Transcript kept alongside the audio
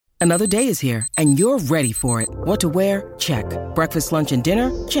Another day is here, and you're ready for it. What to wear? Check. Breakfast, lunch, and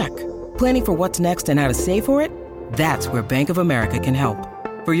dinner? Check. Planning for what's next and how to save for it? That's where Bank of America can help.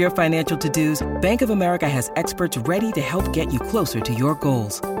 For your financial to-dos, Bank of America has experts ready to help get you closer to your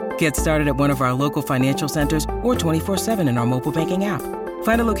goals. Get started at one of our local financial centers or 24/7 in our mobile banking app.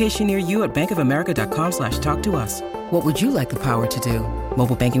 Find a location near you at bankofamerica.com/talktous. What would you like the power to do?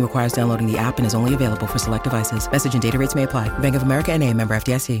 Mobile banking requires downloading the app and is only available for select devices. Message and data rates may apply. Bank of America N.A., member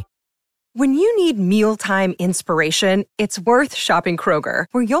FDIC. When you need mealtime inspiration, it's worth shopping Kroger,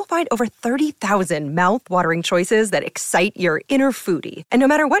 where you'll find over 30,000 mouth-watering choices that excite your inner foodie. And no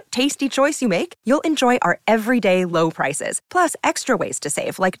matter what tasty choice you make, you'll enjoy our everyday low prices, plus extra ways to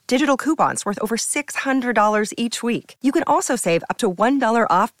save, like digital coupons worth over $600 each week. You can also save up to $1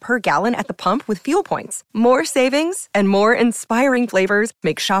 off per gallon at the pump with fuel points. More savings and more inspiring flavors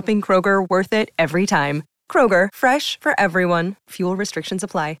make shopping Kroger worth it every time. Kroger, fresh for everyone. Fuel restrictions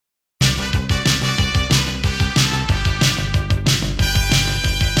apply.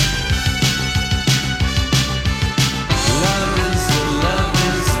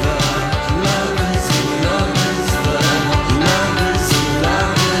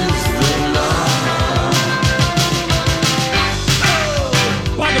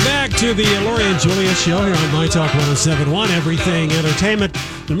 To the Lori and Julia show here on My Talk 107.1, Everything Entertainment.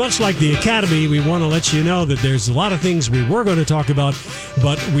 And much like the Academy, we want to let you know that there's a lot of things we were going to talk about,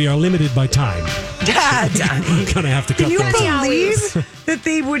 but we are limited by time. Dad, we're going to have to cut those out. Can you believe that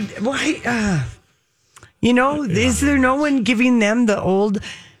they would? Why? Is there no one giving them the old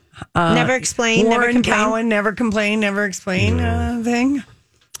never explain, Warren never complain, Cowan, never complain, never explain thing?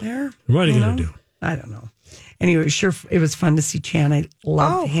 There. What are you going to do? I don't know. Anyway, it was fun to see Chan. I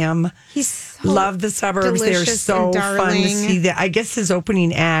love him. He's so love the Suburbs. They're so fun to see. That I guess his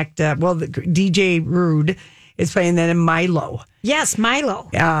opening act. The DJ Rude is playing that in Milo. Yes,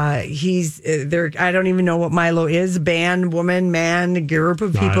 Milo. He's there. I don't even know what Milo is. Band, woman, man, a group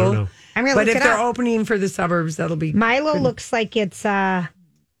of people. I don't know. I'm gonna but look if it they're up. opening for the Suburbs, that'll be Milo good. looks like it's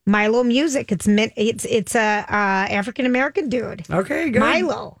Milo music. It's a African American dude. Okay, good.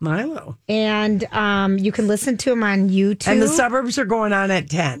 Milo. And you can listen to him on YouTube. And the Suburbs are going on at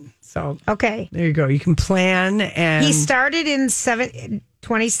 10. So okay, there you go. You can plan. And he started in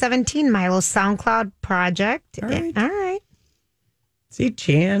 2017. Milo's SoundCloud project. All right. All right. See,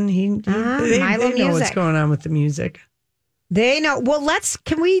 Chan. They know music. what's going on with the music. They know. Well,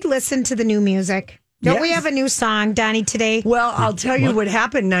 can we listen to the new music? Don't we have a new song, Donnie, today? Well, I'll tell you what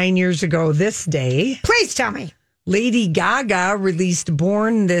happened 9 years ago this day. Please tell me. Lady Gaga released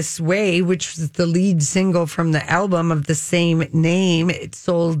Born This Way, which was the lead single from the album of the same name. It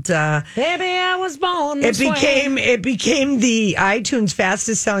sold... Baby, I was born this way. It became the iTunes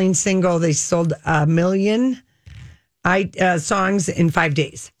fastest selling single. They sold 1 million songs in 5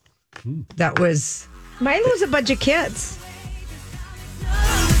 days. That was... Milo's a bunch of kids.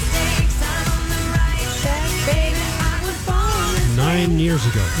 9 years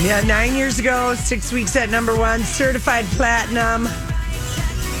ago. Yeah, 9 years ago, 6 weeks at number one, certified platinum.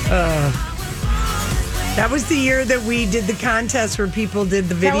 That was the year that we did the contest where people did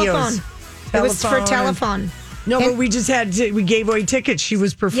the videos. Telephone. It was for telephone. No, but we just we gave away tickets. She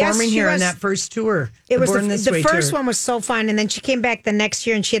was performing here on that first tour. It was the first one was so fun, and then she came back the next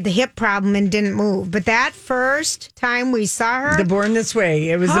year and she had the hip problem and didn't move. But that first time we saw her, the Born This Way,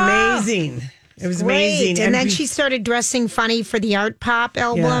 it was amazing. It was amazing. And then she started dressing funny for the Art Pop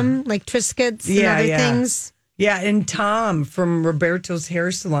album, like Triscuits and other things. Yeah, and Tom from Roberto's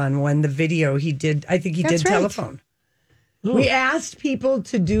Hair Salon won the video. He did. I think he did telephone. Ooh. We asked people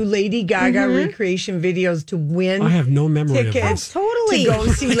to do Lady Gaga recreation videos to win. I have no memory tickets of to go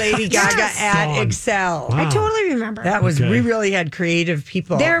see Lady Gaga at Excel. Wow. I totally remember. That was we really had creative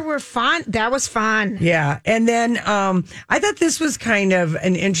people. There were fun. That was fun. Yeah, and then I thought this was kind of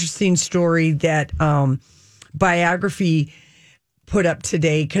an interesting story that Biography put up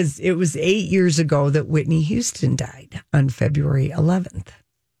today because it was 8 years ago that Whitney Houston died on February 11th.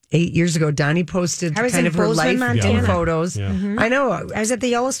 8 years ago, Donnie posted kind of her life in photos. Yeah. Mm-hmm. I know. I was at the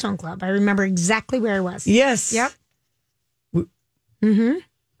Yellowstone Club. I remember exactly where I was. Yes. Yep.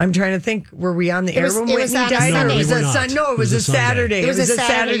 I'm trying to think. Were we on the air when Whitney died? No, it was a Saturday. It was a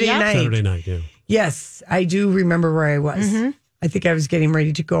Saturday night. Saturday night, yeah. Yes, I do remember where I was. Mm-hmm. I think I was getting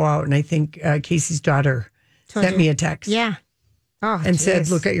ready to go out, and I think Casey's daughter sent me a text. Yeah. And said,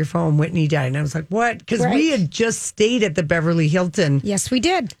 look at your phone, Whitney died. And I was like, what? Because we had just stayed at the Beverly Hilton. Yes, we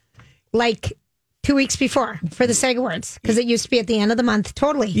did. Like 2 weeks before for the SAG Awards, because it used to be at the end of the month.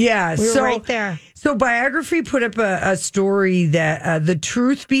 Totally. Yeah. We were right there. So Biography put up a story that the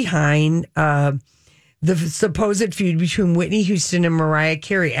truth behind the supposed feud between Whitney Houston and Mariah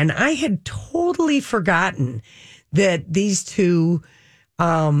Carey. And I had totally forgotten that these two,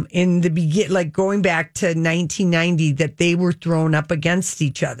 in the begin, like going back to 1990, that they were thrown up against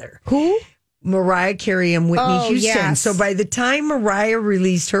each other. Who? Mariah Carey and Whitney Houston. Yes. So by the time Mariah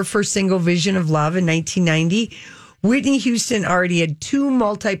released her first single, Vision of Love, in 1990, Whitney Houston already had 2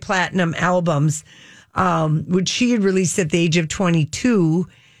 multi-platinum albums, which she had released at the age of 22.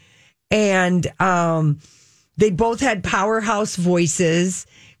 And they both had powerhouse voices,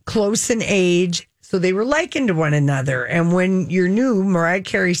 close in age, so they were likened to one another. And when you're new, Mariah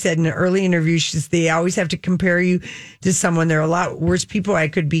Carey said in an early interview, she says, they always have to compare you to someone. There are a lot worse people I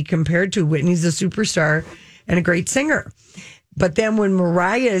could be compared to. Whitney's a superstar and a great singer. But then when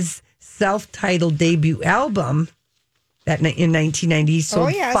Mariah's self-titled debut album that in 1990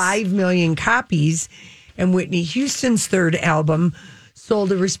 sold 5 million copies, and Whitney Houston's third album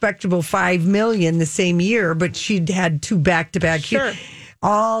sold a respectable 5 million the same year, but she'd had 2 back-to-back. Sure.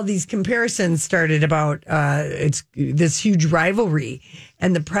 All these comparisons started about it's this huge rivalry,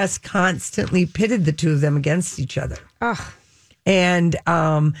 and the press constantly pitted the two of them against each other. Oh. And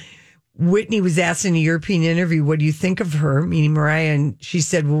Whitney was asked in a European interview, what do you think of her, meaning Mariah? And she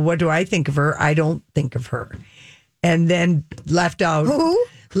said, well, what do I think of her? I don't think of her. And then left out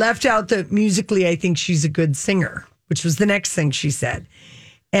that musically, I think she's a good singer, which was the next thing she said.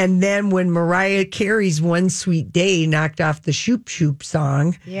 And then when Mariah Carey's One Sweet Day knocked off the Shoop Shoop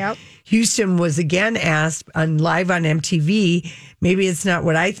song, Houston was again asked live on MTV, maybe it's not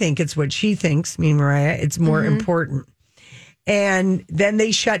what I think, it's what she thinks, meaning Mariah, it's more important. And then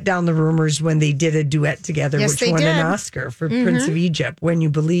they shut down the rumors when they did a duet together, which won an Oscar for Prince of Egypt, When You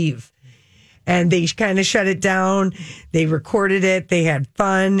Believe. And they kind of shut it down. They recorded it. They had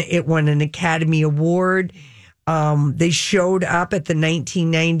fun. It won an Academy Award. They showed up at the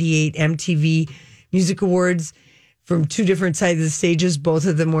 1998 MTV Music Awards from 2 different sides of the stages, both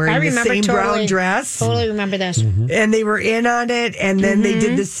of them wearing the same brown dress. Totally remember this. And they were in on it. And then they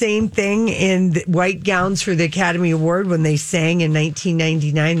did the same thing in the white gowns for the Academy Award when they sang in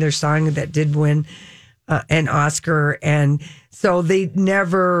 1999, their song that did win an Oscar. And so they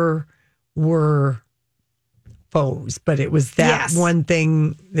never were foes, but it was that one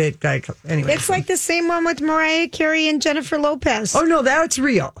thing that anyway. It's like the same one with Mariah Carey and Jennifer Lopez. Oh no, that's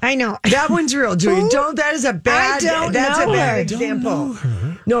real. I know. That one's real, Julie. That is a bad a bad example.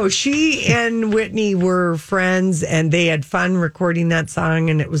 No, she and Whitney were friends and they had fun recording that song,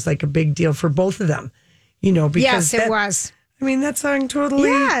 and it was like a big deal for both of them. You know, because it was. I mean, that song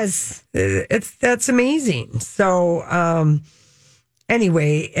totally that's amazing. So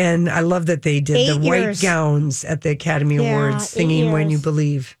anyway, and I love that they did 8 white gowns at the Academy Awards singing When You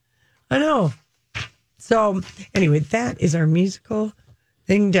Believe. I know. So anyway, that is our musical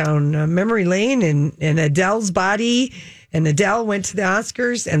thing down memory lane and Adele's body. And Adele went to the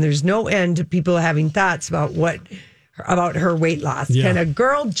Oscars, and there's no end to people having thoughts about about her weight loss. Yeah. Can a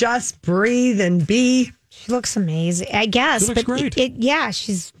girl just breathe and be? She looks amazing, I guess. She looks great.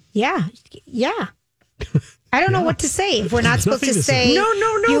 She's I don't know what to say if we're not supposed to say no.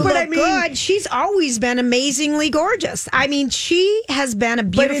 You but look I mean, good. She's always been amazingly gorgeous. I mean, she has been a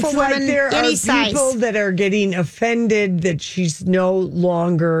beautiful woman. Like there any are size. People that are getting offended that she's no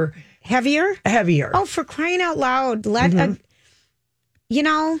longer heavier. Oh, for crying out loud!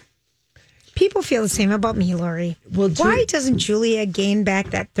 People feel the same about me, Lori. Well, why doesn't Julia gain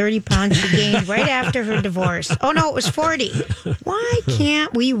back that 30 pounds she gained right after her divorce? Oh, no, it was 40. Why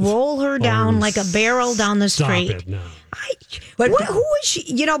can't we roll her down like a barrel down the street? Stop it now. Who was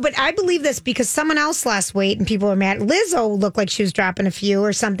she? But I believe this because someone else lost weight and people were mad. Lizzo looked like she was dropping a few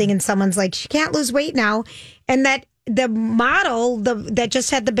or something, and someone's like, she can't lose weight now. And that the model that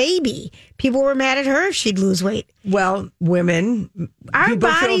just had the baby, people were mad at her if she'd lose weight. Well, women, our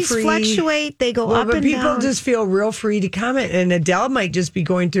bodies fluctuate; they go up and down. People just feel real free to comment. And Adele might just be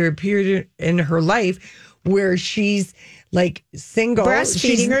going through a period in her life where she's like single,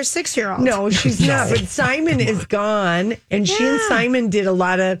 breastfeeding her 6-year-old. No, she's not. But Simon is gone, and she and Simon did a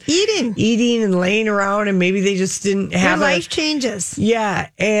lot of eating and laying around, and maybe they just didn't have their life changes. Yeah,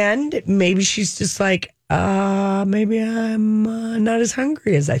 and maybe she's just like, maybe I'm not as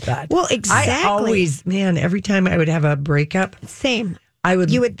hungry as I thought. Well, exactly. I always, every time I would have a breakup, same.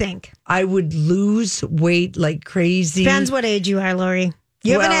 You would think I would lose weight like crazy. Depends what age you are, Lori.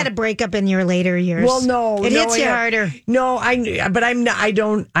 You haven't had a breakup in your later years. Well, no, it hits you harder. No, I'm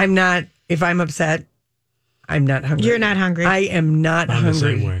not. If I'm upset, I'm not hungry. You're not hungry. I am not I'm the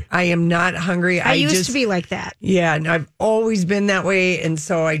same hungry. way. I am not hungry. I used to be like that. Yeah, and I've always been that way. And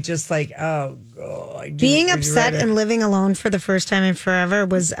so I just like, oh, God. Being upset and living alone for the first time in forever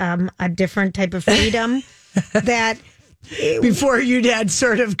was a different type of freedom that... Before you'd had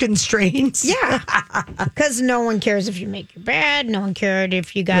sort of constraints. Yeah. Because no one cares if you make your bed. No one cared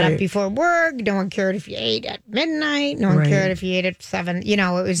if you got up before work. No one cared if you ate at midnight. No one cared if you ate at 7. You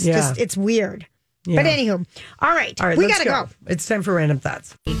know, it was just, it's weird. Yeah. But anywho, all right. We got to go. It's time for Random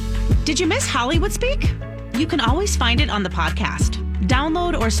Thoughts. Did you miss Hollywood Speak? You can always find it on the podcast.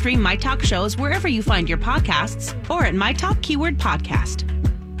 Download or stream My Talk shows wherever you find your podcasts or at My Talk Keyword Podcast.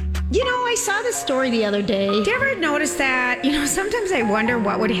 You know, I saw this story the other day. Did you ever notice that? You know, sometimes I wonder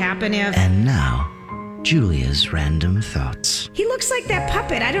what would happen if... And now, Julia's Random Thoughts. He looks like that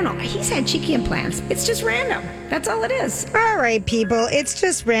puppet. I don't know. He's had cheeky implants. It's just random. That's all it is. All right, people. It's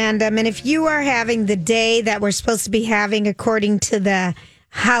just random. And if you are having the day that we're supposed to be having according to the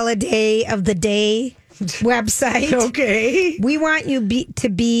Holiday of the Day website... Okay. We want you to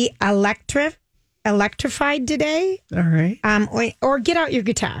be electrified today. All right. Or get out your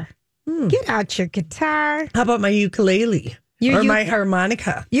guitar. Get out your guitar. How about my ukulele? My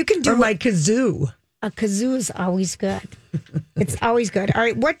harmonica? You can do my kazoo. A kazoo is always good. It's always good. All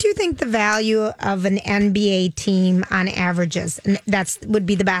right. What do you think the value of an NBA team on average is? And would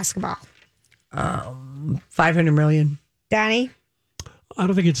be the basketball. 500 million. Donnie? I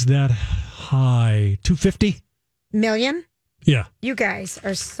don't think it's that high. 250 million? Yeah. You guys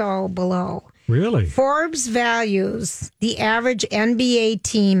are so below. Really? Forbes values the average NBA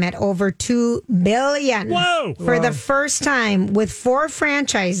team at over $2 billion. Whoa! For the first time, with 4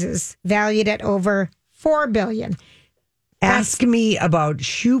 franchises valued at over $4 billion. Ask me about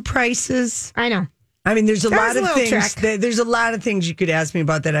shoe prices. I know. I mean, there's a lot of things. Trick. There's a lot of things you could ask me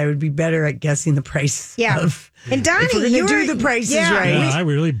about that I would be better at guessing the price. Yeah. And Donnie, if we're going to do the prices right. Yeah, I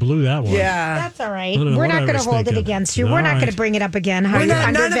really blew that one. Yeah. That's all right. We're not going to hold it against you. We're not going to bring it up again.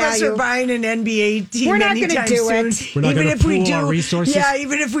 None of us are buying an NBA team. We're not going to do it. We're not going to pool our resources. Yeah,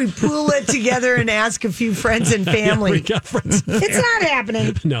 even if we pool it together and ask a few friends and family. We got friends. It's not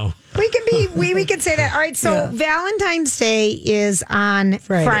happening. No. We can say that. All right, so Valentine's Day is on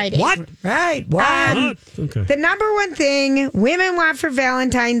Friday. What? Right. What? Okay. The number one thing women want for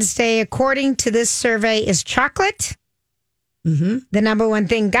Valentine's Day, according to this survey, is chocolate. Mm-hmm. The number one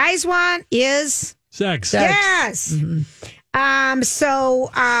thing guys want is sex. Yes. Mm-hmm. So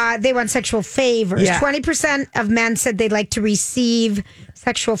they want sexual favors. 20% of men said they'd like to receive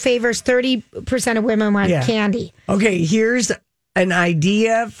sexual favors. 30% of women want candy. Okay, here's an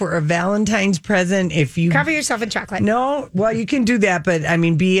idea for a Valentine's present. If you cover yourself in chocolate. No, well, you can do that, but I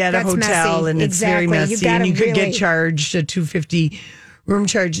mean, be at a hotel messy. And it's very messy, and you could get charged a $250 room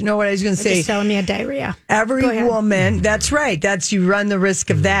charge. You know what I was going to say? Just telling me a diarrhea. Every woman, that's right. You run the risk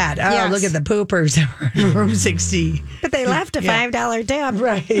of that. Oh, look at the poopers in room 60. But they left a $5 tip.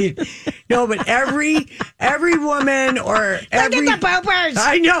 Right. No, but every woman or every... Look at the poopers.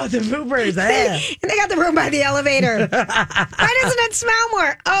 I know, the poopers. And they got the room by the elevator. Why doesn't it smell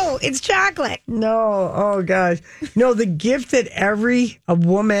more? Oh, it's chocolate. No. Oh, gosh. No, the gift that a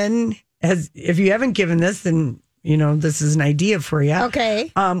woman has... If you haven't given this, then... You know, this is an idea for you.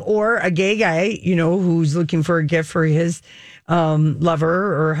 Okay. Or a gay guy, you know, who's looking for a gift for his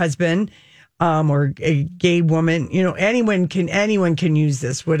lover or husband, or a gay woman. You know, anyone can use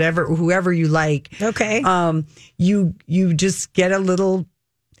this. Whoever you like. Okay. You just get a little.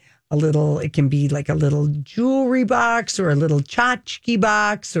 It can be like a little jewelry box or a little tchotchke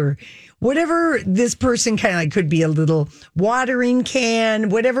box or whatever this person kind of like. Could be a little watering can,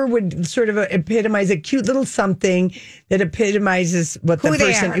 whatever would sort of epitomize a cute little something that epitomizes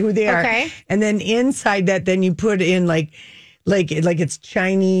who they are. Okay. And then inside that, then you put in like it's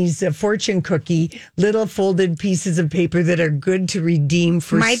Chinese fortune cookie, little folded pieces of paper that are good to redeem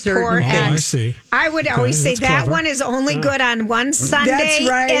for certain things. I see. I would always say that clever. One is only good on one Sunday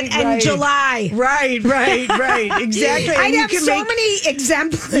in July. Right. Exactly. I'd have so many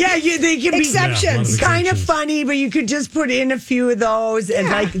exemptions. Yeah, they can be exceptions. Kind of funny, but you could just put in a few of those. And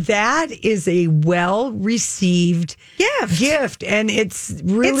like that is a well-received gift. And it's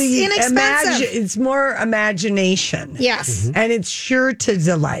really inexpensive. It's more imagination. Yes. Mm-hmm. And it's sure to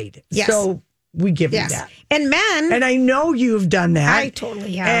delight. Yes. So we give you that. And men. And I know you've done that. I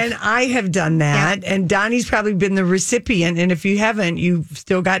totally have. And I have done that. Yeah. And Donnie's probably been the recipient. And if you haven't, you've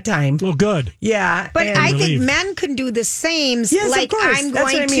still got time. Well, good. Yeah. But I think men can do the same. Yes, like of course. I'm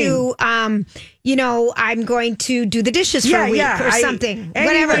going to, I'm going to do the dishes for a week or something.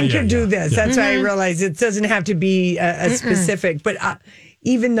 Anyone can do this. That's why I realize it doesn't have to be a specific. But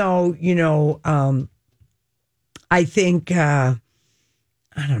even though, I think, I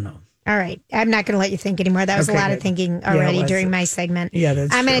don't know. All right. I'm not going to let you think anymore. That was a lot of thinking already during my segment. Yeah,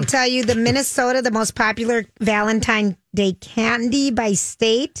 that's I'm going true. to tell you the Minnesota, the most popular Valentine's Day candy by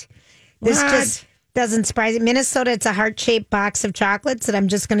state. This just doesn't surprise me. Minnesota, it's a heart-shaped box of chocolates that I'm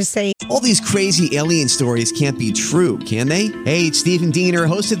just going to say. All these crazy alien stories can't be true, can they? Hey, it's Stephen Diener,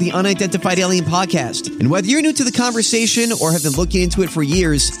 host of the Unidentified Alien Podcast. And whether you're new to the conversation or have been looking into it for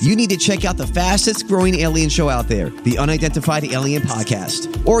years, you need to check out the fastest growing alien show out there, the Unidentified Alien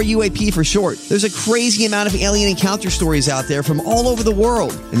Podcast, or UAP for short. There's a crazy amount of alien encounter stories out there from all over the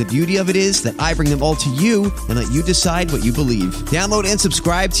world. And the beauty of it is that I bring them all to you and let you decide what you believe. Download and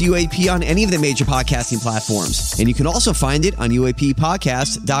subscribe to UAP on any of the major podcasting platforms. And you can also find it on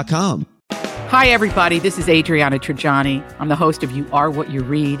UAPpodcast.com. Hi, everybody. This is Adriana Trajani. I'm the host of You Are What You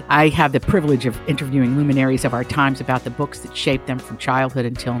Read. I have the privilege of interviewing luminaries of our times about the books that shaped them from childhood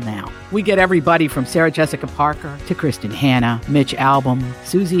until now. We get everybody from Sarah Jessica Parker to Kristen Hanna, Mitch Albom,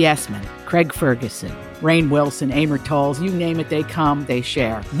 Susie Essman, Craig Ferguson, Rainn Wilson, Amor Tolls, you name it, they come, they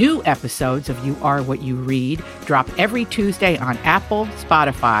share. New episodes of You Are What You Read drop every Tuesday on Apple,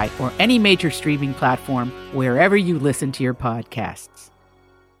 Spotify, or any major streaming platform wherever you listen to your podcasts.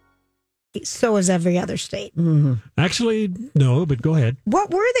 So is every other state. Actually, no, but go ahead.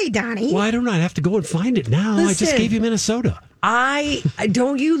 What were they, Donnie? Well, I don't know. I'd have to go and find it now. I just Listen. gave you Minnesota. I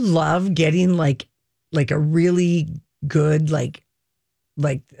don't you love getting like a really good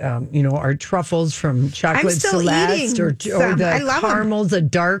our truffles from Chocolate still Celeste eating or some. the I love 'em. caramels, a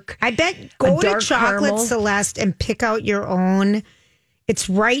dark. I bet go to dark Chocolate caramel. Celeste and pick out your own. It's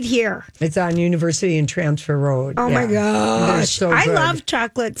right here. It's on University and Transfer Road. Oh my They're gosh. so I good. love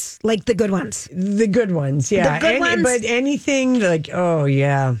chocolates, like the good ones. The good ones, yeah. The good ones? But anything like, oh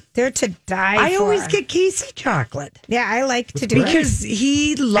yeah. They're to die I for. always get Casey chocolate. Yeah, I like to do it. Because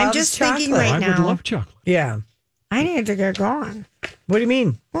he loves I'm just chocolate. thinking right I would now. love chocolate. Yeah. I need to get going. What do you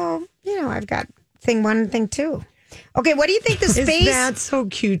mean? Well, I've got thing one and thing two. Okay, what do you think the Is space that so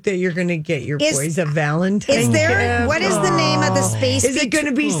cute that you're going to get your Is- boys a Valentine? is there? gift? What is the name of the space? Is it going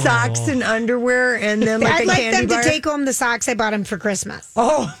to be socks and underwear and then like I'd a like candy them bar? to take home the socks I bought them for Christmas.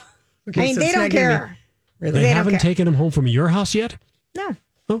 Oh, okay, I mean, so they it's don't not gonna care. be- They don't haven't care. taken them home from your house yet? No,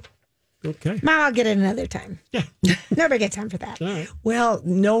 Oh, okay. Mom, I'll get it another time. Yeah. Nobody gets time for that. All right. Well,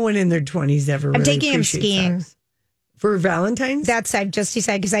 no one in their 20s ever. I'm really taking him appreciates skiing. socks. For Valentine's. I've just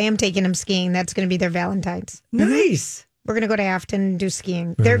decided because I am taking them skiing. That's going to be their Valentine's. nice. We're going to go to Afton and do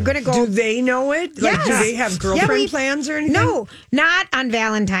skiing. They're going to go. Do they know it? Like, Yes. do they have girlfriend we- plans or anything? No, not on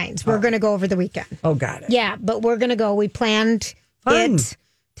Valentine's. We're going to go over the weekend. Oh, got it. Yeah, but we're going to go. We planned Fun. it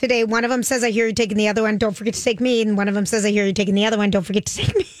today. One of them says, I hear you're taking the other one. Don't forget to take me. And one of them says, I hear you're taking the other one. Don't forget to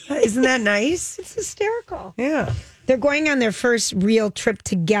take me. Isn't that nice? It's hysterical. Yeah. They're going on their first real trip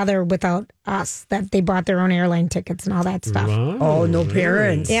together without us, that they bought their own airline tickets and all that stuff. Oh, no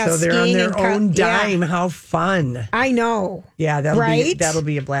parents. Yeah, so they're on skiing their and own yeah. dime. How fun. I know. Yeah, Right? that'll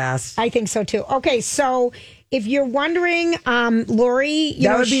be a blast. I think so too. Okay, so if you're wondering, Lori,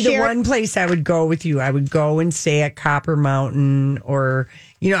 That would be the one place I would go with you. I would go and stay at Copper Mountain or,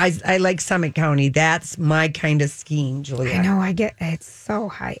 I like Summit County. That's my kind of skiing, Julia. I know. I get it's so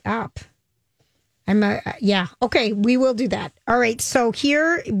high up. Yeah. Okay, we will do that. All right. So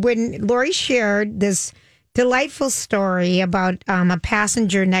here, when Lori shared this delightful story about a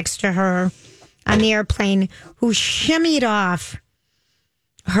passenger next to her on the airplane who shimmied off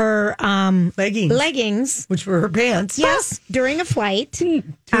her leggings, which were her pants. Yes, during a flight to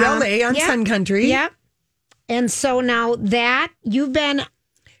LA on Sun Country. Yep. And so now that you've been.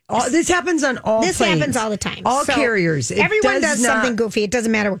 This happens on all This planes. happens all the time. All So carriers. It everyone does not- something goofy. It doesn't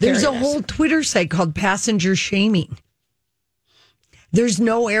matter what There's carrier a it is. whole Twitter site called Passenger Shaming. There's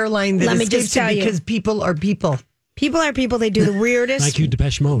no airline that Let me escapes just tell it you. because people are people. People are people. They do the weirdest. Like you,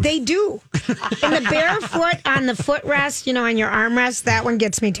 Depeche Mode. They do. And the barefoot on the footrest, on your armrest, that one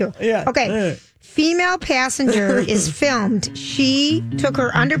gets me too. Yeah. Okay. Female passenger is filmed. She took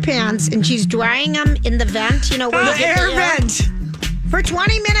her underpants and she's drying them in the vent, where you The get air the air, vent. for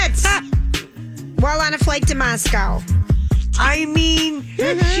 20 minutes while on a flight to Moscow. I mean,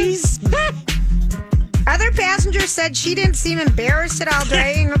 she's... Other passengers said she didn't seem embarrassed at all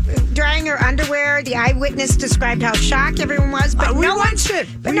drying her underwear. The eyewitness described how shocked everyone was, but we no one watched it.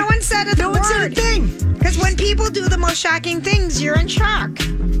 But no one said a No one said a word. thing. Because when people do the most shocking things, you're in shock.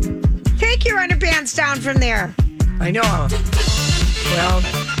 Take your underpants down from there. I know. Well,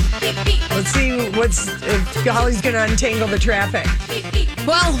 let's see if Holly's going to untangle the traffic.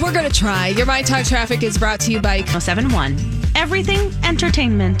 Well, we're going to try. Your My Talk Traffic is brought to you by 1071. Everything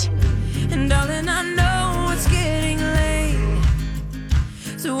entertainment. And darling, I know it's getting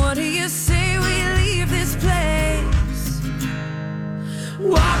late. So what do you say we leave this place?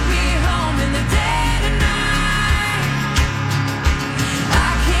 Walk me home in the dead of night. I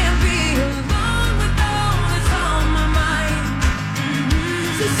can't be alone with all that's on my mind.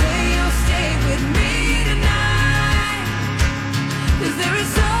 So say you'll stay with me tonight. 'Cause there is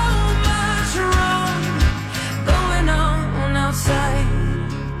so much wrong going on outside.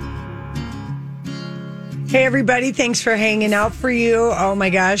 Hey, everybody. Thanks for hanging out for you. Oh, my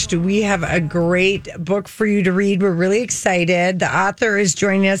gosh. Do we have a great book for you to read? We're really excited. The author is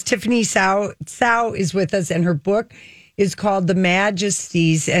joining us. Tiffany Tsao is with us, and her book is called The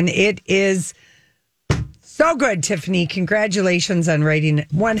Majesties, and it is so good, Tiffany. Congratulations on writing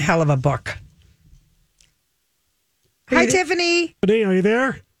one hell of a book. Hi, Tiffany. Tiffany, are you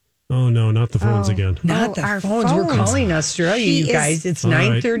there? Oh, no, not the phones again. Not the our phones. We're phones. calling Australia, She you guys. is- It's All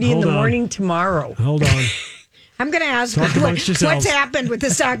right, 9:30 in hold the on. morning tomorrow. Hold on. I'm going to ask Talk amongst what's yourselves. happened with the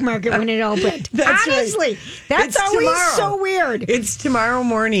stock market when it opened. That's right. Honestly, that's It's always tomorrow. so weird. It's tomorrow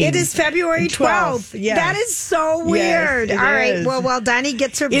morning. It is February 12th. Yes. That is so weird. Yes, it All right. is. Well, while Donnie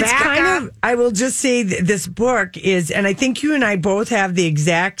gets her It's back kind up. of, I will just say this book is, and I think you and I both have the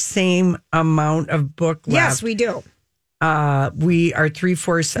exact same amount of book left. Yes, we do. We are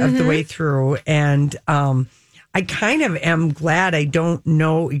 3/4 of the way through, and I kind of am glad I don't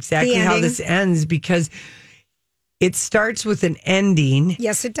know exactly The how ending. this ends, because it starts with an ending.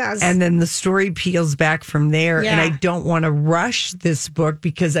 Yes, it does. And then the story peels back from there. Yeah. And I don't want to rush this book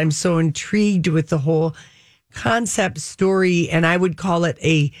because I'm so intrigued with the whole concept story. And I would call it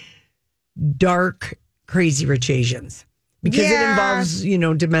a dark, Crazy Rich Asians, because it Yeah. involves,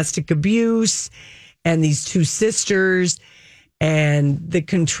 domestic abuse and these two sisters and the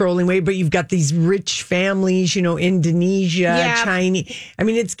controlling way. But you've got these rich families, Indonesia, Yeah. Chinese. I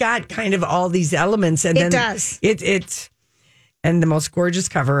mean, it's got kind of all these elements. And It then does. It's and the most gorgeous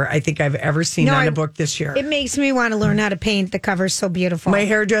cover I think I've ever seen on a book this year. It makes me want to learn how to paint. The cover's so beautiful. My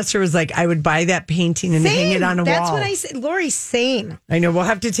hairdresser was like, I would buy that painting and hang it on a That's wall. what I said. Lori, same. I know. We'll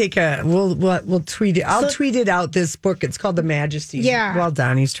have to take we'll tweet it. I'll tweet it out, this book. It's called The Majesty. Yeah. While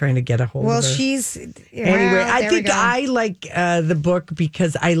Donnie's trying to get a hold Well, of her. she's... Anyway, well, I there we think go. I like the book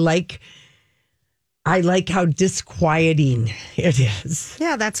because I like how disquieting it is.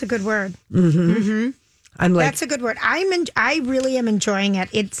 Yeah, that's a good word. I'm like, That's a good word. I really am enjoying it.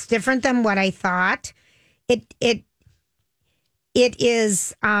 It's different than what I thought. It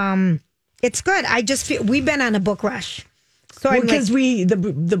is it's good. I just feel we've been on a book rush. So I'm like, because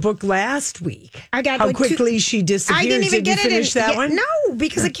the book last week. I got how like quickly she disappears. I didn't even Did get you finish that one? No,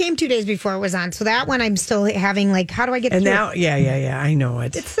 because it came 2 days before it was on. So that one I'm still having like, how do I get And through now, it? yeah, I know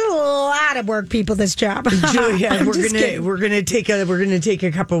it. It's a lot of work, people. This job, Julia, I'm we're just kidding. gonna take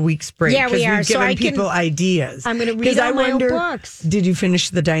a couple weeks break. Yeah, we 'cause are. We've So given I can- people ideas. I'm gonna read 'Cause all my own books. Did you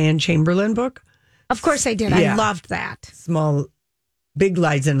finish the Diane Chamberlain book? Of course I did. Yeah. I loved that. Big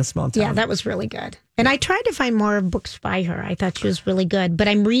Lies in a Small Town. Yeah, that was really good. And I tried to find more books by her. I thought she was really good. But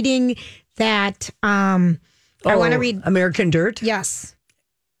I'm reading that. I want to read. American Dirt. Yes.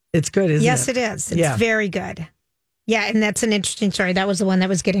 It's good, isn't it? Yes, it is. It's very good. Yeah, and that's an interesting story. That was the one that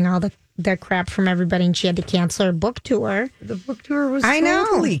was getting all the crap from everybody, and she had to cancel her book tour. The book tour was I know.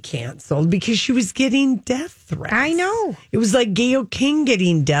 totally canceled because she was getting death threats. I know. It was like Gayle King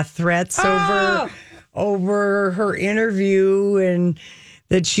getting death threats Oh. over her interview and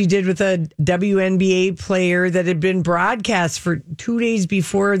that she did with a WNBA player that had been broadcast for 2 days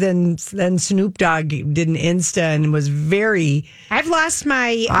before. Then Snoop Dogg did an Insta and was very. I've lost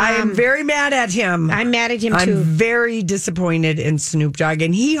my. I am very mad at him. I'm mad at him I'm too. very disappointed in Snoop Dogg.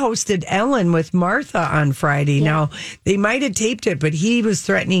 And he hosted Ellen with Martha on Friday. Yeah. Now, they might have taped it, but he was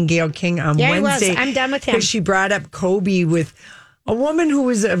threatening Gayle King on Yeah, he was. Wednesday. I'm done with him. Because she brought up Kobe with a woman who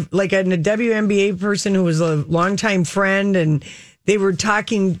was a WNBA person who was a longtime friend, and they were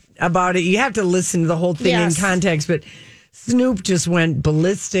talking about it. You have to listen to the whole thing Yes. in context, but Snoop just went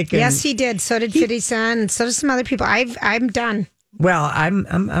ballistic. And, Yes, he did. So did 50 Cent, and so did some other people. I'm done. Well, I'm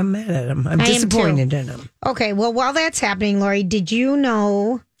mad at him. I'm I am disappointed too. in him. Okay, well, while that's happening, Lori, did you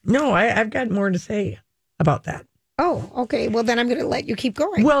know? No, I've got more to say about that. Oh, okay. Well, then I'm going to let you keep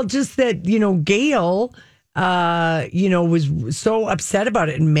going. Well, just that, Gail, was so upset about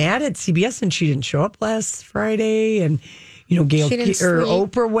it and mad at CBS, and she didn't show up last Friday. And, Gail She didn't or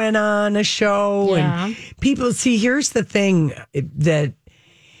sleep. Oprah went on a show. Yeah. And people, see, here's the thing that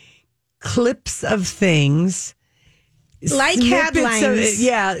clips of things. Like snippets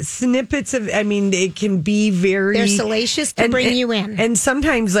headlines. snippets of, it can be very. They're salacious to bring you in. And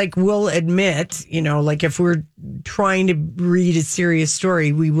sometimes, we'll admit, if we're trying to read a serious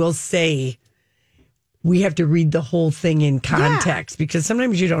story, we will say we have to read the whole thing in context because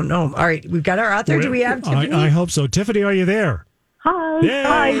sometimes you don't know. All right, we've got our author. Do we have Tiffany? I hope so. Tiffany, are you there? Hi.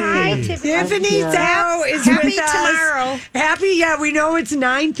 Yay. Hi, Tiffany. Tiffany Zhao is Happy with us. tomorrow. Happy, yeah. We know it's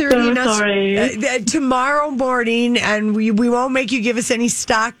 9:30 So sorry. Tomorrow morning, and we won't make you give us any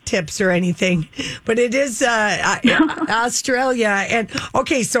stock tips or anything. But it is Australia, and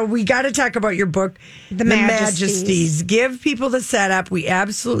okay. So we got to talk about your book, The Majesties. Give people the setup. We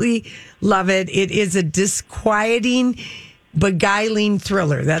absolutely love it. It is a disquieting, beguiling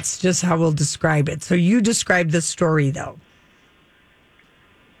thriller. That's just how we'll describe it. So you describe the story, though.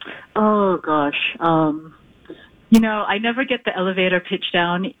 Oh, gosh. You know, I never get the elevator pitch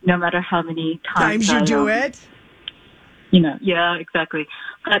down, no matter how many times you do it. You know, yeah, exactly.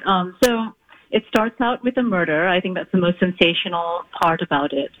 But so it starts out with a murder. I think that's the most sensational part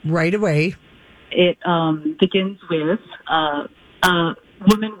about it. Right away. It begins with a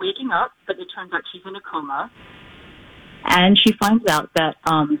woman waking up, but it turns out she's in a coma. And she finds out that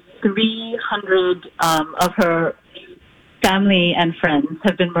 300 of her family and friends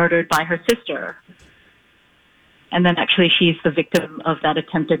have been murdered by her sister. And then actually she's the victim of that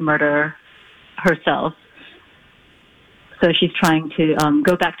attempted murder herself. So she's trying to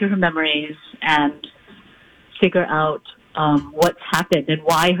go back to her memories and figure out what's happened and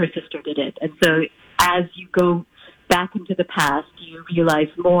why her sister did it. And so as you go back into the past, you realize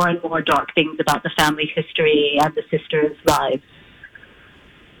more and more dark things about the family's history and the sisters' lives.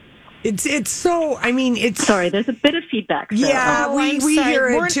 It's so, I mean, it's... Sorry, there's a bit of feedback. So, yeah, we hear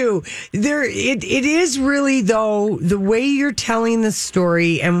it too. It is really, though, the way you're telling the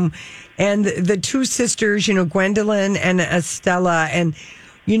story and the two sisters, you know, Gwendolyn and Estella, and,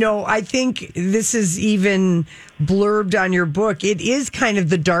 you know, I think this is even blurbed on your book. It is kind of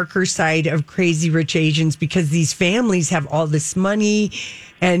the darker side of Crazy Rich Asians because these families have all this money,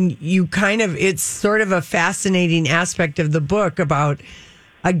 and you kind of, it's sort of a fascinating aspect of the book about,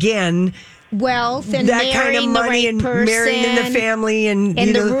 again, wealth and that kind of marrying the money right and person, marrying in the family and the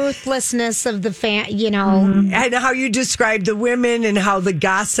you know, ruthlessness of the and how you describe the women and how the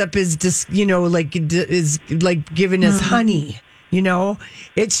gossip is just, you know, like is like given as honey, you know.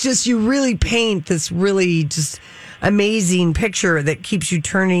 It's just, you really paint this really just amazing picture that keeps you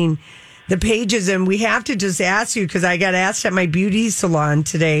turning the pages. And we have to just ask you, because I got asked at my beauty salon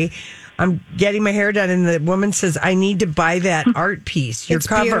today, I'm getting my hair done, and the woman says, I need to buy that art piece. Your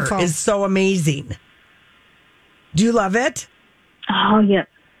cover beautiful. is so amazing. Do you love it? Oh, yes.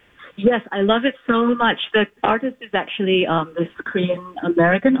 Yes, I love it so much. The artist is actually this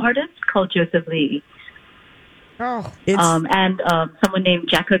Korean-American artist called Joseph Lee. Oh. And someone named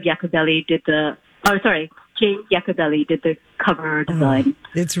Jacob Jacobelli did James Jacobelli did the cover design.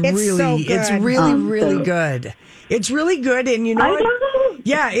 It's really good. It's really good, and you know what?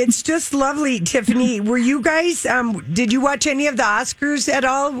 Yeah, it's just lovely. Tiffany, were you guys, did you watch any of the Oscars at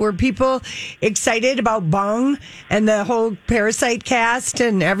all? Were people excited about Bong and the whole Parasite cast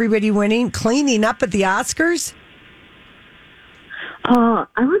and everybody cleaning up at the Oscars? I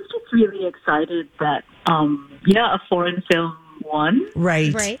was just really excited that, a foreign film won.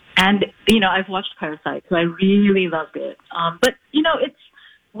 Right. And, you know, I've watched Parasite, so I really loved it. But, you know,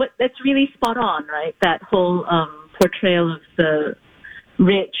 that's really spot on, right? That whole portrayal of the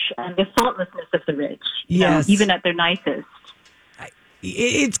rich and the thoughtlessness of the rich. Yes. Even at their nicest.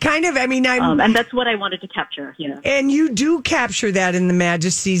 It's kind of, I mean, and that's what I wanted to capture, yeah. And you do capture that in The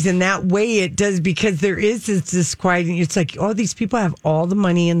Majesties, in that way it does, because there is this disquieting, it's like, oh, these people have all the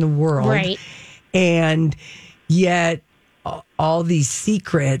money in the world. Right. And yet all these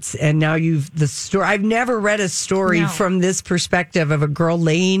secrets, and now the story. I've never read a story from this perspective of a girl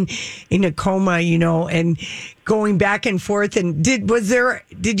laying in a coma, you know, and going back and forth. And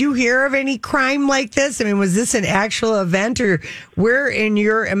did you hear of any crime like this? I mean, was this an actual event, or where in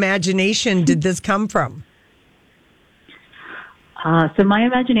your imagination did this come from? So my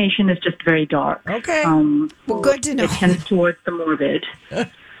imagination is just very dark. Okay. Well, good to know. It tends towards the morbid.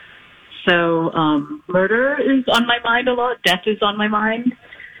 So murder is on my mind a lot. Death is on my mind.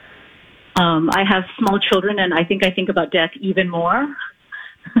 I have small children, and I think about death even more.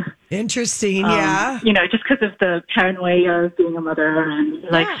 Interesting, yeah. You know, just because of the paranoia of being a mother and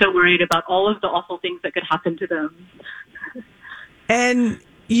so worried about all of the awful things that could happen to them. And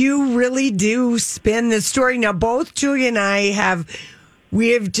you really do spin the story. Now, both Julia and I have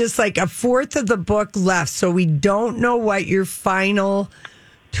just like a fourth of the book left, so we don't know what your final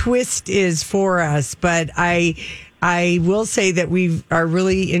twist is for us, but I will say that we are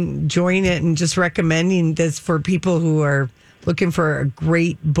really enjoying it and just recommending this for people who are looking for a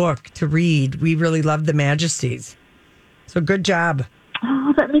great book to read. We really love The Majesties. So good job.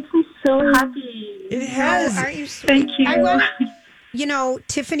 Oh, that makes me so happy. It has. Are you Thank you. You know,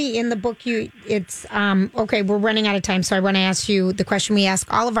 Tiffany, in the book, it's okay. We're running out of time, so I want to ask you the question we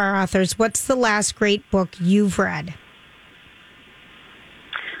ask all of our authors: what's the last great book you've read?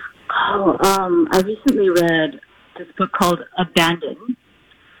 I recently read this book called Abandon,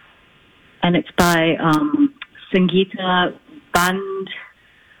 and it's by Sangeeta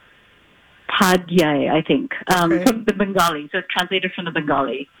Bandpadhyay, I think, from the Bengali. So it's translated from the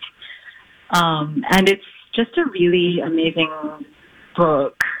Bengali. And it's just a really amazing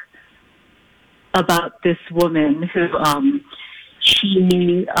book about this woman who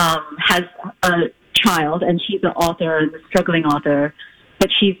she has a child, and she's an author, a struggling author, but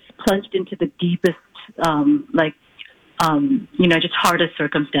she's plunged into the deepest, just hardest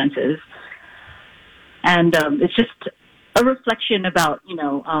circumstances. And it's just a reflection about,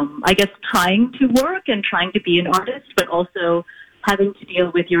 I guess, trying to work and trying to be an artist, but also having to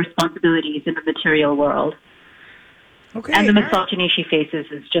deal with your responsibilities in the material world. Okay. And the misogyny she faces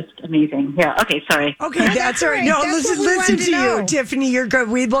is just amazing. Yeah. Okay. Sorry. Okay, that's all right. No, listen to you, Tiffany. You're good.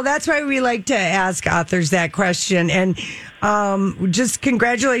 Well, that's why we like to ask authors that question. And just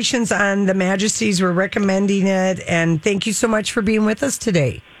congratulations on the Majesties. We're recommending it, and thank you so much for being with us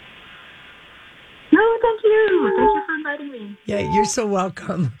today. No, thank you. Thank you for inviting me. Yeah, you're so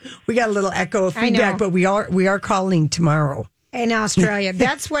welcome. We got a little echo of feedback, but we are calling tomorrow. In Australia.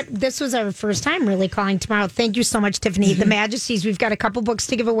 This was our first time really calling tomorrow. Thank you so much, Tiffany. The Majesties, we've got a couple books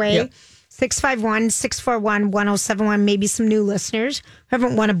to give away. Yep. 651-641-1071. Maybe some new listeners who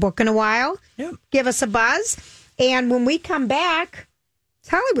haven't won a book in a while. Yep. Give us a buzz. And when we come back, it's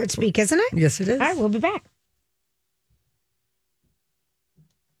Hollywood Speak, isn't it? Yes, it is. All right, we'll be back.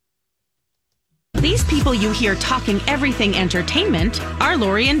 These people you hear talking everything entertainment are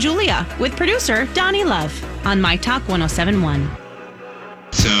Lori and Julia with producer Donnie Love on My Talk 1071.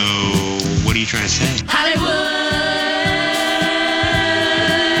 So, what are you trying to say?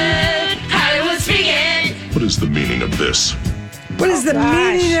 Hollywood speaking. What is the meaning of this? What is the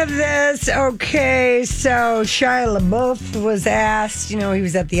meaning of this? Okay, so Shia LaBeouf was asked, he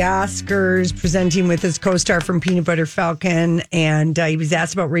was at the Oscars presenting with his co-star from Peanut Butter Falcon, and he was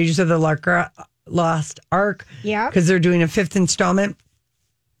asked about Raiders of the Lost Ark. Yeah. Because they're doing a 5th installment.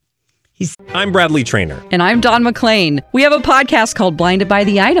 I'm Bradley Trainer. And I'm Don McClain. We have a podcast called Blinded by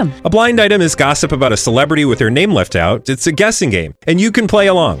the Item. A blind item is gossip about a celebrity with their name left out. It's a guessing game, and you can play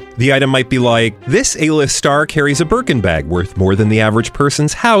along. The item might be like, this A-list star carries a Birkin bag worth more than the average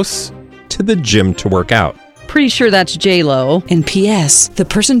person's house to the gym to work out. Pretty sure that's J-Lo. And P.S. the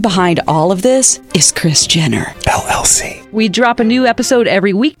person behind all of this is Kris Jenner, LLC. We drop a new episode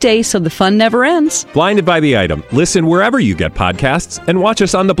every weekday so the fun never ends. Blinded by the Item. Listen wherever you get podcasts and watch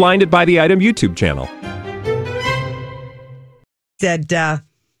us on the Blinded by the Item YouTube channel. Said,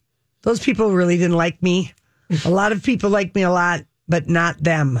 those people really didn't like me. A lot of people like me a lot, but not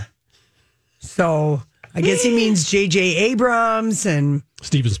them. So I guess he means J.J. Abrams and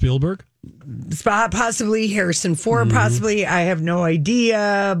Steven Spielberg. Possibly Harrison Ford, possibly. I have no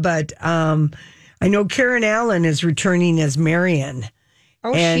idea, but I know Karen Allen is returning as Marion.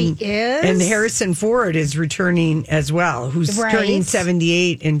 Oh, she is? And Harrison Ford is returning as well, who's turning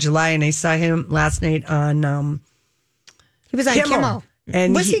 78 in July, and I saw him last night on he was on Kimmel.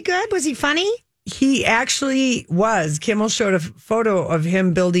 And was he good? Was he funny? He actually was. Kimmel showed a photo of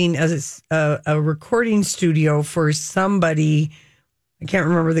him building a recording studio for somebody. I can't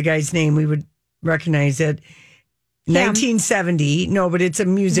remember the guy's name. We would recognize it. 1970. No, but it's a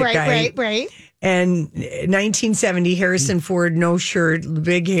music guy. Right. And 1970, Harrison Ford, no shirt,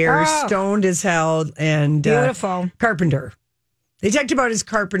 big hair, stoned as hell, and beautiful. Carpenter. They talked about his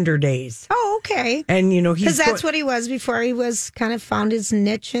carpenter days. Oh, okay. And, because that's what he was before he was kind of found his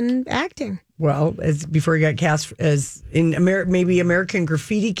niche in acting. Well, before he got cast as in maybe American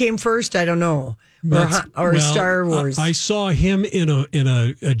Graffiti came first. I don't know. Or Star Wars. I saw him in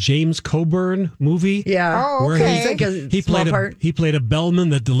a James Coburn movie. Yeah. Oh, okay. He played a bellman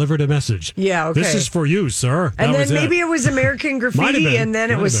that delivered a message. Yeah, okay. This is for you, sir. And then maybe it was American Graffiti, and then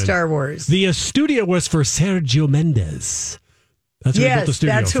it was Star Wars. The studio was for Sergio Mendes. That's who he built the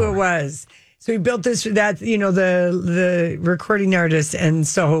studio that's who it was. So he built the recording artist, and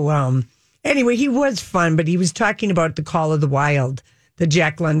so anyway, he was fun, but he was talking about The Call of the Wild. The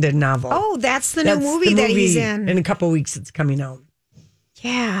Jack London novel. Oh, that's the new movie that he's in. In a couple of weeks, it's coming out.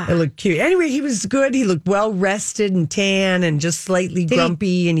 Yeah. It looked cute. Anyway, he was good. He looked well rested and tan and just slightly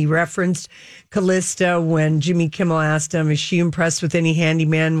grumpy. And he referenced Callista when Jimmy Kimmel asked him, is she impressed with any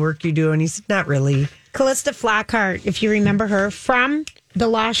handyman work you do? And he said, not really. Callista Flockhart, if you remember her from The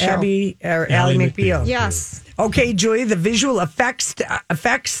Lost Show. Ally McBeal. Yes. Okay, Julia, the Visual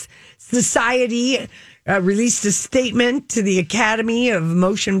Effects Society released a statement to the Academy of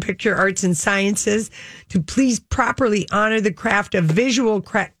Motion Picture Arts and Sciences to please properly honor the craft of visual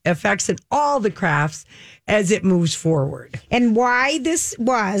effects and all the crafts as it moves forward. And why this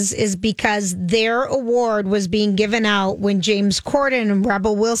is because their award was being given out when James Corden and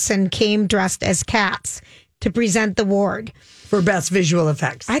Rebel Wilson came dressed as cats to present the award. For best visual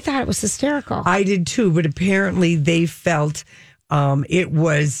effects. I thought it was hysterical. I did too, but apparently they felt it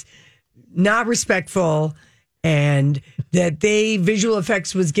was not respectful and that visual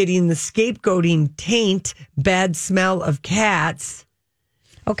effects was getting the scapegoating taint, bad smell of cats.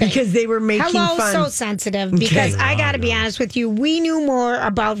 Okay. Because they were making Hello, fun. so sensitive. Because Okay. I got to be honest with you, we knew more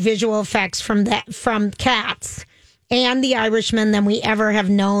about visual effects from Cats and The Irishman than we ever have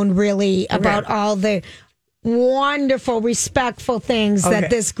known really about all the wonderful, respectful things that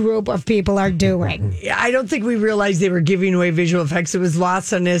this group of people are doing. I don't think we realized they were giving away visual effects. It was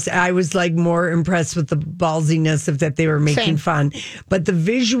lost on us. I was like more impressed with the ballsiness of that they were making fun. But the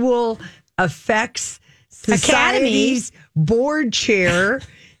visual effects Society's board chair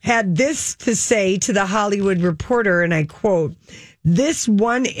had this to say to the Hollywood Reporter, and I quote, "This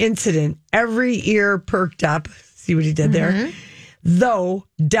one incident, every ear perked up." See what he did there? Though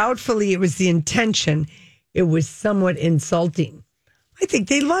doubtfully it was the intention, it was somewhat insulting. I think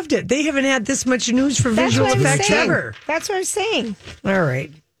they loved it. They haven't had this much news for visual effects ever. That's what I'm saying. All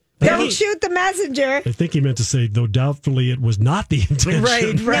right. Don't shoot the messenger. I think he meant to say, though doubtfully it was not the intention.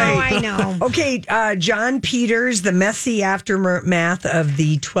 Right. No, I know. Okay, John Peters, the messy aftermath of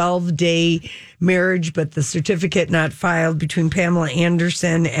the 12-day marriage, but the certificate not filed between Pamela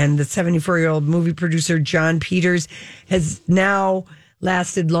Anderson and the 74-year-old movie producer John Peters has now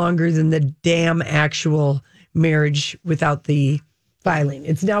lasted longer than the damn actual marriage without the filing.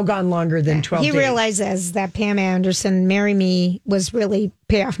 It's now gone longer than 12 days. He realizes that Pam Anderson, Marry Me, was really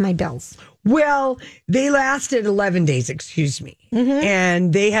pay off my bills. Well, they lasted 11 days, excuse me.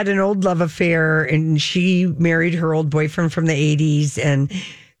 And they had an old love affair, and she married her old boyfriend from the 80s and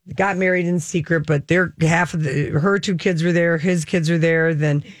got married in secret, but her two kids were there, his kids were there.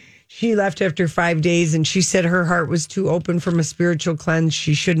 Then she left after 5 days, and she said her heart was too open from a spiritual cleanse.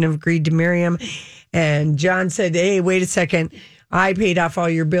 She shouldn't have agreed to marry him. And John said, "Hey, wait a second. I paid off all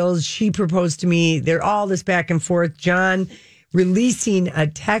your bills. She proposed to me." They're all this back and forth. John releasing a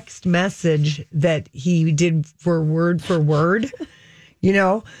text message that he did for word,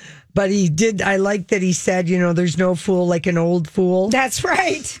 but he did. I like that he said, there's no fool like an old fool. That's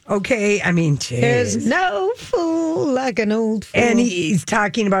right. Okay. I mean, geez. There's no fool like an old fool. And he's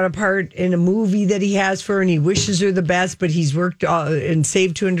talking about a part in a movie that he has for her, and he wishes her the best, but he's worked and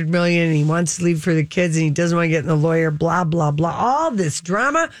saved $200 million, and he wants to leave for the kids, and he doesn't want to get in the lawyer, blah, blah, blah. All this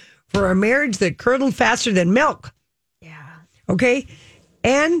drama for a marriage that curdled faster than milk. Yeah. Okay.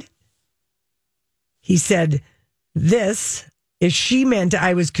 And he said, "This is she meant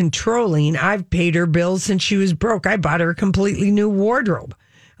I was controlling. I've paid her bills since she was broke. I bought her a completely new wardrobe.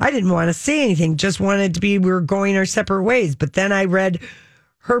 I didn't want to say anything, just wanted to be, we were going our separate ways. But then I read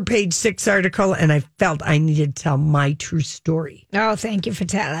her Page 6 article and I felt I needed to tell my true story." Oh, thank you for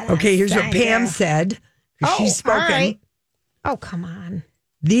telling us. Okay, here's what Thank Pam you. said. She's spoken. All right. Oh, come on.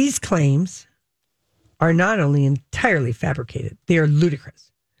 "These claims are not only entirely fabricated, they are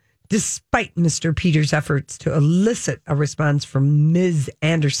ludicrous. Despite Mr. Peters' efforts to elicit a response from Ms.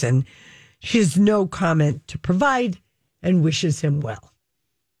 Anderson, she has no comment to provide and wishes him well."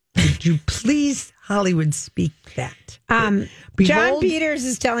 Would you please, Hollywood, speak that? John Behold- Peters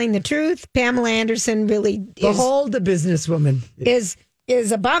is telling the truth. Pamela Anderson really Behold the businesswoman.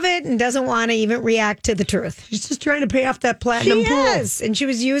 is above it and doesn't want to even react to the truth. She's just trying to pay off that platinum She pool. is, and she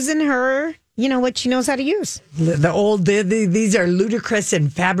was using her, what she knows how to use. These are ludicrous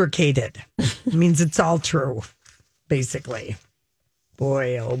and fabricated. It means it's all true, basically.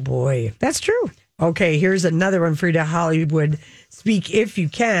 Boy, oh boy. That's true. Okay, here's another one for you to Hollywood speak if you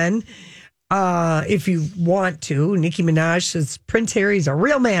can, if you want to. Nicki Minaj says Prince Harry's a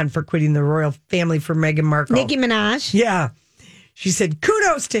real man for quitting the royal family for Meghan Markle. Nicki Minaj? Yeah. She said,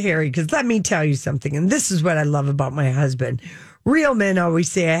 "Kudos to Harry, because let me tell you something, and this is what I love about my husband. Real men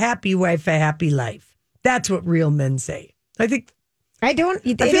always say, a happy wife, a happy life. That's what real men say." I feel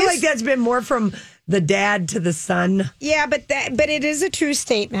like that's been more from the dad to the son. Yeah, but it is a true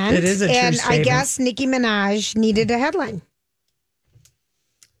statement. It is a true and statement. I guess Nicki Minaj needed a headline.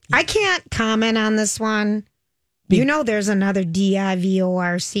 I can't comment on this one. There's another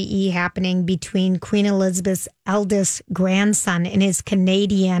DIVORCE happening between Queen Elizabeth's eldest grandson and his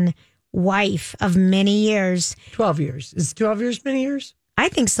Canadian wife of many years. 12 years. Is 12 years many years? I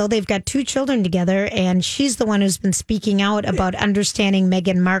think so. They've got 2 children together, and she's the one who's been speaking out about understanding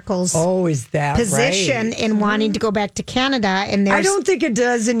Meghan Markle's is that position right? in wanting to go back to Canada. And I don't think a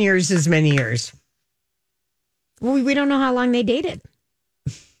dozen years is many years. Well, we don't know how long they dated.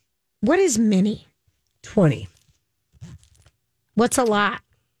 What is many? 20. What's a lot?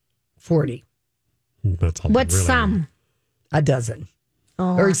 40. That's What's really some? A dozen.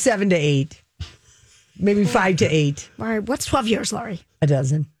 Oh. Or 7 to 8. Maybe 5 to 8. All right, what's 12 years, Laurie? A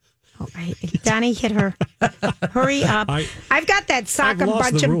dozen. All right. Donnie, hit her. Hurry up. I've got that sock I've a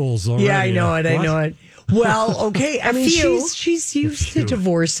lost bunch the of rules already. Yeah, I know it. I What? know it. Well, okay. I mean, few. she's used to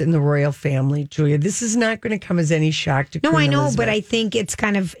divorce in the royal family, Julia. This is not going to come as any shock to No, Queen I know, Elizabeth. but I think it's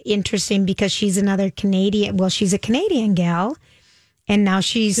kind of interesting because she's another Canadian. Well, she's a Canadian gal, and now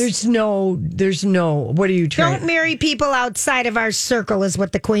she's. There's no. What are you trying? Don't marry people outside of our circle, is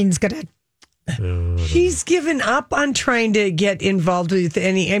what the Queen's gonna. She's given up on trying to get involved with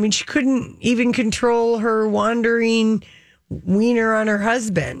any. I mean, she couldn't even control her wandering wiener on her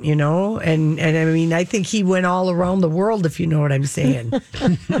husband, you know? And I mean, I think he went all around the world, if you know what I'm saying.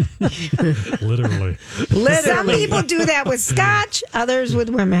 Literally. Some people do that with scotch, others with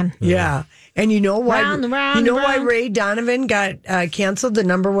women. Yeah. And you know why? Round and round you know and why round. Ray Donovan got canceled? The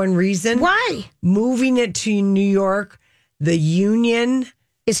number one reason? Why? Moving it to New York, the union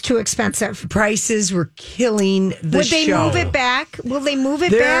is too expensive. Prices were killing the Would they show. move it back? Will they move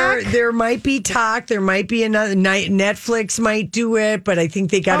it back? There might be talk. There might be another night. Netflix might do it, but I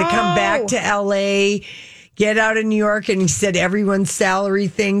think they got to come back to LA, get out of New York. And he said everyone's salary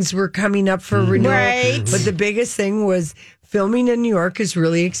things were coming up for renewal. Right. But the biggest thing was filming in New York is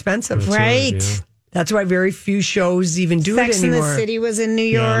really expensive. That's right, yeah. That's why very few shows even do Sex it anymore. and the City was in New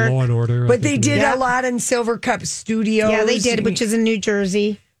York. Yeah, Law and Order. But they did a lot in Silver Cup Studios. Yeah, they did, which is in New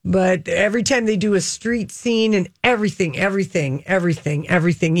Jersey. But every time they do a street scene and everything, even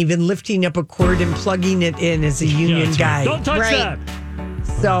lifting up a cord and plugging it in as a union that's guy. right. Don't touch that.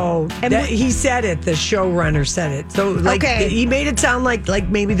 So he said it. The showrunner said it. So he made it sound like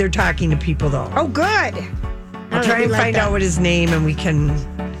maybe they're talking to people though. Oh, good. I'll try and find out what his name and we can.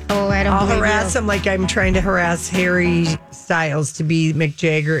 Oh, I don't. I'll believe harass you. him like I'm trying to harass Harry Styles to be Mick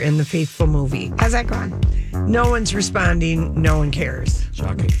Jagger in the Faithful movie. How's that going? No one's responding. No one cares.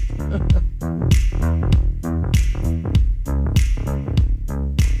 Shocking.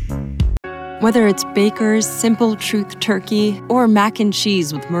 Whether it's Baker's Simple Truth Turkey or mac and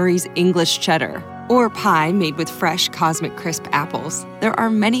cheese with Murray's English Cheddar or pie made with fresh Cosmic Crisp apples, there are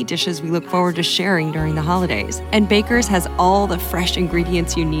many dishes we look forward to sharing during the holidays. And Baker's has all the fresh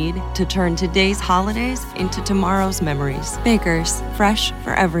ingredients you need to turn today's holidays into tomorrow's memories. Baker's, fresh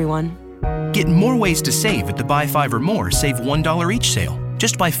for everyone. Get more ways to save at the Buy 5 or More Save $1 each sale.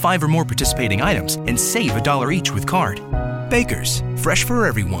 Just buy 5 or more participating items and save $1 each with card. Baker's, fresh for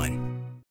everyone.